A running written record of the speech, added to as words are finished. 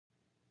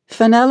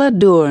Fenella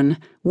Doorn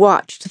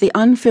watched the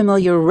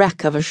unfamiliar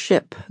wreck of a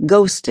ship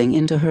ghosting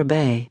into her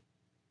bay.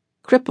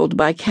 Crippled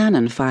by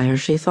cannon fire,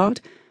 she thought,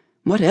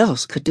 what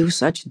else could do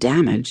such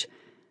damage?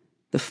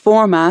 The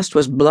foremast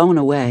was blown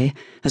away,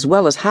 as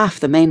well as half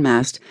the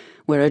mainmast,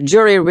 where a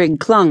jury-rig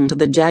clung to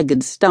the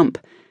jagged stump,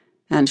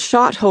 and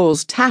shot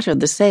holes tattered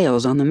the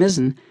sails on the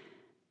mizzen.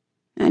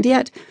 And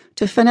yet,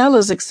 to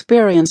Fenella's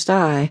experienced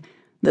eye,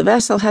 the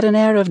vessel had an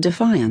air of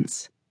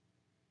defiance.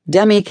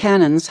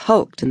 Demi-cannons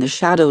hulked in the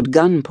shadowed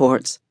gun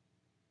ports.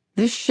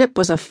 This ship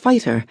was a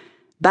fighter,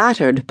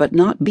 battered but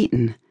not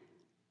beaten.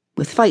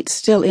 With fight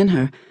still in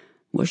her,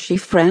 was she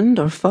friend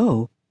or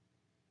foe?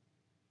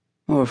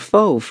 Or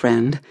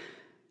foe-friend?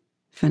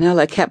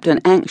 Fenella kept an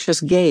anxious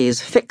gaze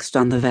fixed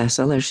on the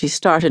vessel as she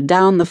started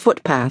down the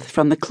footpath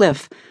from the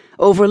cliff,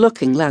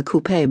 overlooking La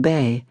Coupe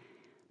Bay.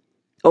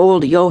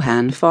 Old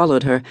Johann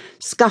followed her,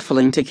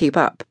 scuffling to keep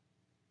up.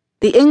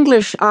 The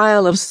English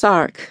Isle of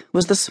Sark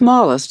was the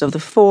smallest of the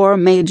 4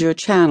 major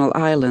Channel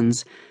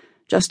islands,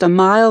 just a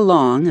mile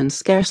long and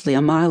scarcely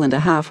a mile and a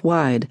half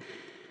wide,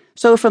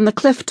 so from the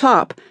cliff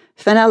top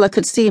Fenella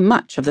could see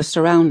much of the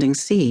surrounding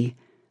sea.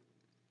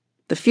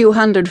 The few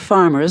hundred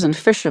farmers and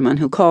fishermen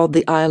who called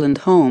the island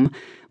home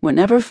were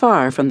never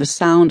far from the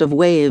sound of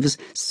waves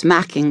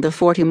smacking the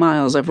 40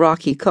 miles of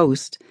rocky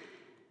coast.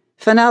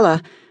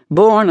 Fenella,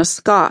 born a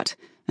Scot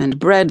and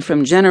bred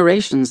from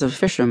generations of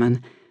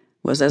fishermen,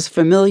 was as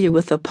familiar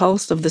with the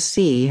pulse of the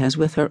sea as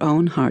with her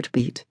own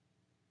heartbeat.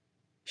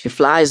 "She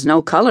flies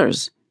no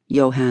colors,"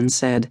 Johann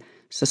said,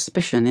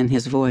 suspicion in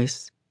his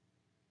voice.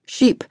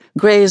 Sheep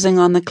grazing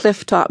on the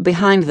cliff top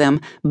behind them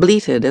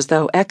bleated as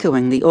though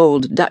echoing the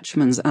old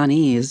Dutchman's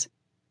unease.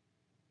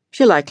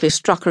 "She likely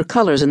struck her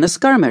colors in the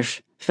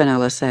skirmish,"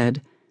 Fenella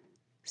said.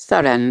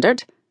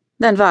 "Surrendered?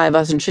 Then why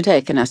wasn't she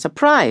taken as a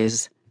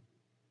prize?"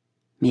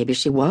 Maybe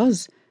she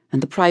was,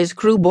 and the prize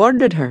crew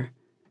boarded her.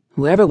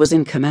 Whoever was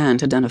in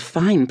command had done a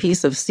fine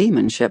piece of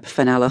seamanship,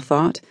 Fenella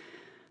thought.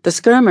 The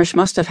skirmish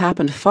must have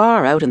happened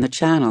far out in the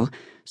Channel,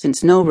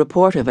 since no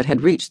report of it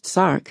had reached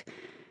Sark.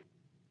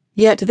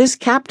 Yet this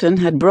captain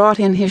had brought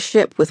in his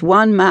ship with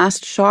one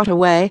mast shot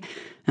away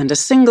and a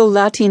single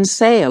lateen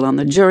sail on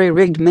the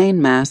jury-rigged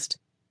mainmast.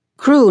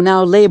 Crew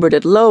now labored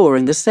at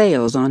lowering the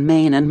sails on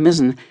main and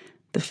mizzen,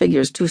 the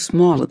figures too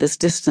small at this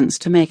distance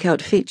to make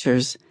out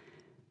features.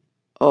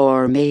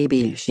 "Or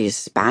maybe she's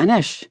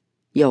Spanish,"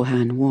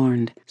 Johann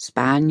warned.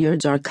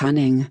 "Spaniards are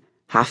cunning.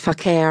 Have a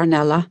care,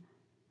 Nella."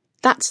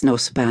 "That's no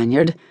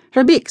Spaniard.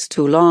 Her beak's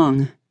too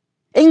long."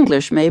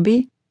 "English,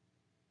 maybe."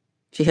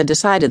 She had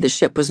decided the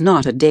ship was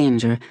not a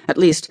danger, at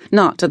least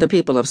not to the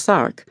people of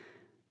Sark.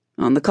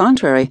 On the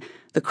contrary,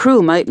 the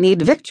crew might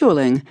need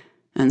victualling,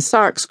 and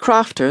Sark's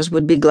crofters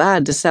would be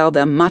glad to sell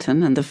them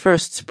mutton and the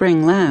first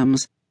spring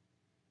lambs.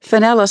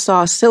 Fenella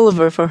saw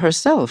silver for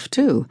herself,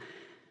 too.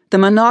 The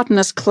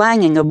monotonous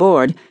clanging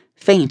aboard,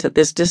 faint at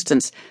this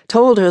distance,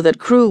 told her that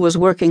crew was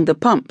working the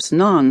pumps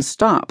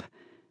non-stop,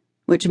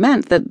 which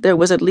meant that there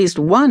was at least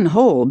one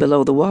hole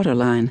below the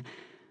waterline.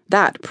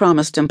 That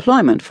promised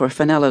employment for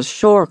Fenella's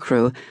shore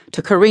crew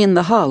to careen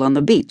the hull on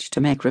the beach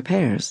to make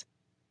repairs.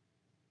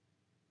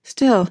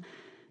 Still,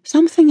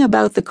 something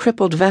about the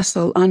crippled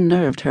vessel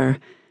unnerved her,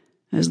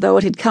 as though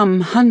it had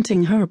come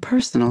hunting her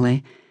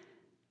personally.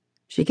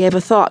 She gave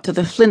a thought to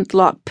the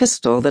flintlock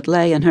pistol that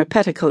lay in her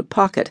petticoat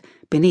pocket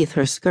beneath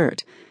her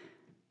skirt.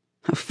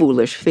 A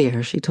foolish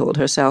fear, she told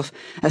herself,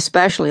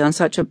 especially on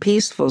such a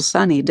peaceful,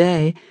 sunny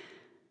day.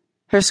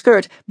 Her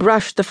skirt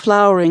brushed the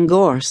flowering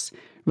gorse,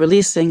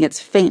 releasing its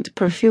faint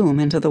perfume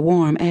into the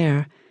warm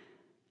air.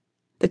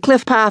 The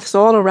cliff paths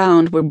all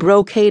around were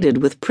brocaded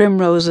with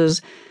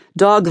primroses,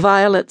 dog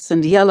violets,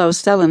 and yellow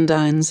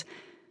celandines.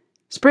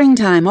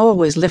 Springtime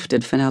always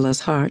lifted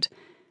Fenella's heart.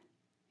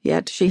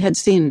 Yet she had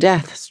seen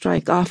death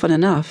strike often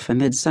enough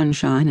amid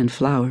sunshine and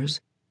flowers.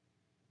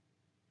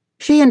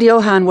 She and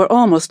Johann were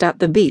almost at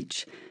the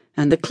beach,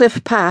 and the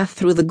cliff path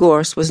through the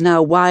gorse was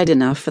now wide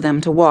enough for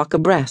them to walk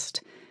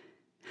abreast.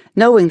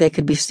 Knowing they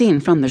could be seen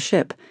from the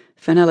ship,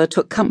 Fenella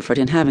took comfort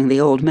in having the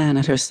old man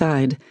at her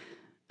side.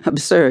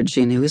 Absurd,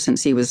 she knew,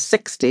 since he was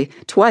 60,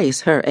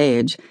 twice her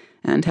age,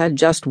 and had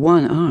just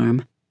one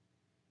arm.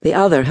 The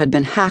other had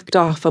been hacked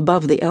off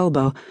above the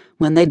elbow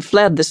when they'd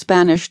fled the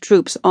Spanish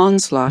troops'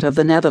 onslaught of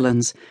the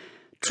Netherlands,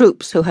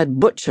 troops who had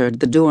butchered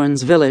the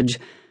Doorns' village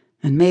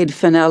and made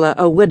Fenella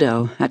a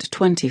widow at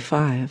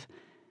 25.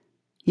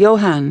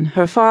 Johann,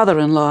 her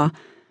father-in-law,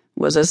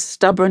 was as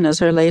stubborn as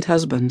her late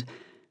husband,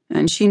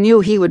 and she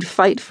knew he would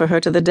fight for her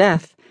to the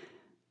death.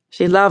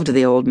 She loved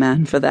the old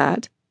man for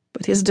that,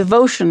 but his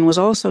devotion was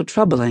also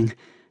troubling,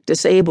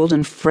 disabled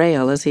and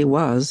frail as he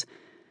was.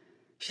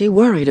 She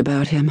worried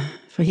about him,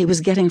 for he was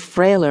getting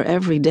frailer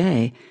every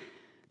day,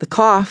 the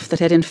cough that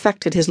had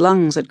infected his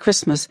lungs at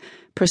Christmas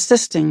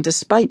persisting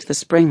despite the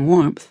spring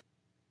warmth.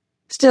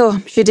 Still,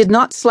 she did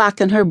not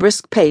slacken her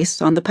brisk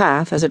pace on the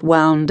path as it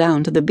wound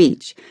down to the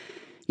beach.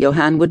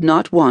 Johann would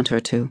not want her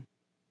to.